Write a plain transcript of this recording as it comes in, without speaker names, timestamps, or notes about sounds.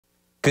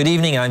Good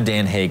evening, I'm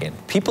Dan Hagan.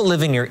 People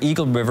living near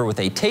Eagle River with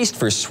a taste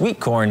for sweet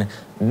corn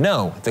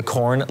know the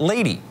Corn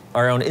Lady.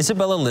 Our own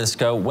Isabella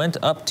Liska went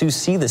up to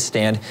see the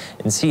stand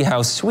and see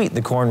how sweet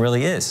the corn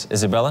really is.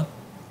 Isabella?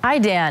 Hi,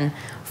 Dan.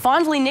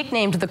 Fondly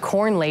nicknamed the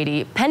Corn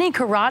Lady, Penny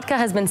Karatka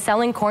has been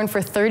selling corn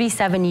for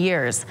 37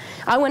 years.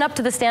 I went up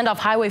to the stand off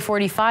Highway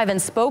 45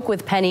 and spoke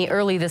with Penny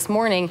early this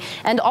morning,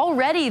 and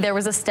already there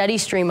was a steady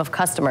stream of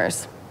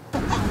customers.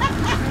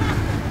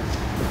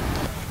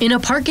 In a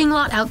parking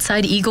lot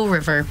outside Eagle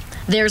River,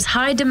 there's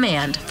high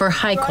demand for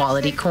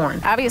high-quality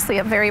corn. Obviously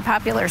a very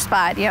popular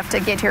spot. You have to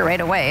get here right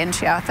away, and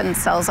she often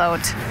sells out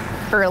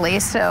early,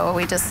 so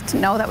we just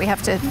know that we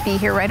have to be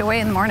here right away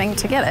in the morning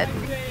to get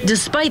it.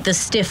 Despite the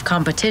stiff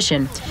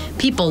competition,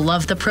 people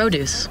love the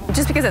produce.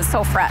 Just because it's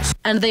so fresh.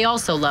 And they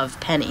also love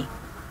Penny.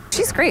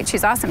 She's great.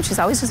 She's awesome. She's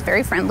always just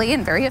very friendly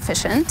and very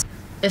efficient.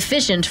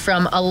 Efficient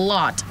from a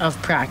lot of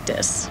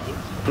practice.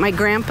 My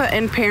grandpa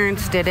and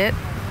parents did it,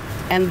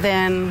 and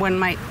then when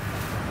my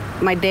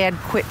dad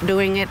quit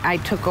doing it, I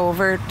took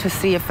over to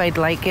see if I'd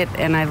like it,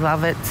 and I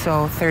love it.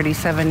 So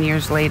 37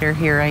 years later,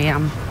 here I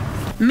am.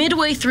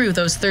 Midway through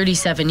those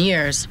 37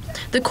 years,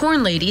 the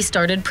Corn Lady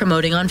started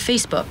promoting on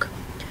Facebook.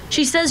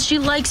 She says she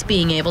likes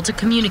being able to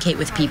communicate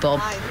with people,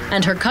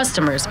 and her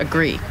customers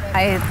agree.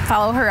 I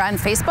follow her on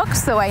Facebook,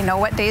 so I know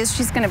what days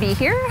she's going to be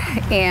here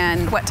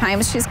and what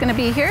times she's going to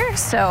be here.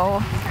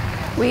 So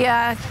we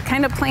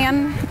kind of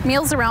plan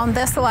meals around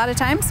this a lot of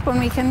times when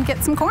we can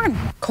get some corn.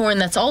 Corn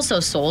that's also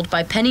sold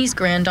by Penny's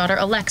granddaughter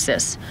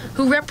Alexis,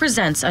 who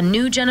represents a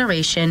new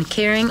generation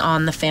carrying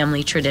on the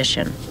family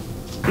tradition.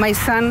 My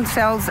son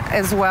sells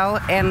as well,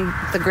 and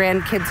the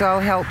grandkids all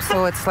help,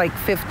 so it's like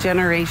 5th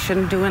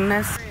generation doing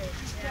this.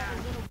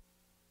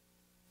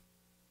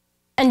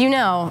 And you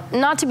know,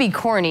 not to be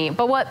corny,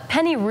 but what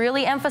Penny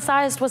really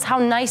emphasized was how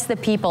nice the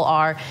people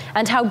are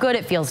and how good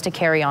it feels to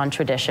carry on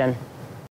tradition.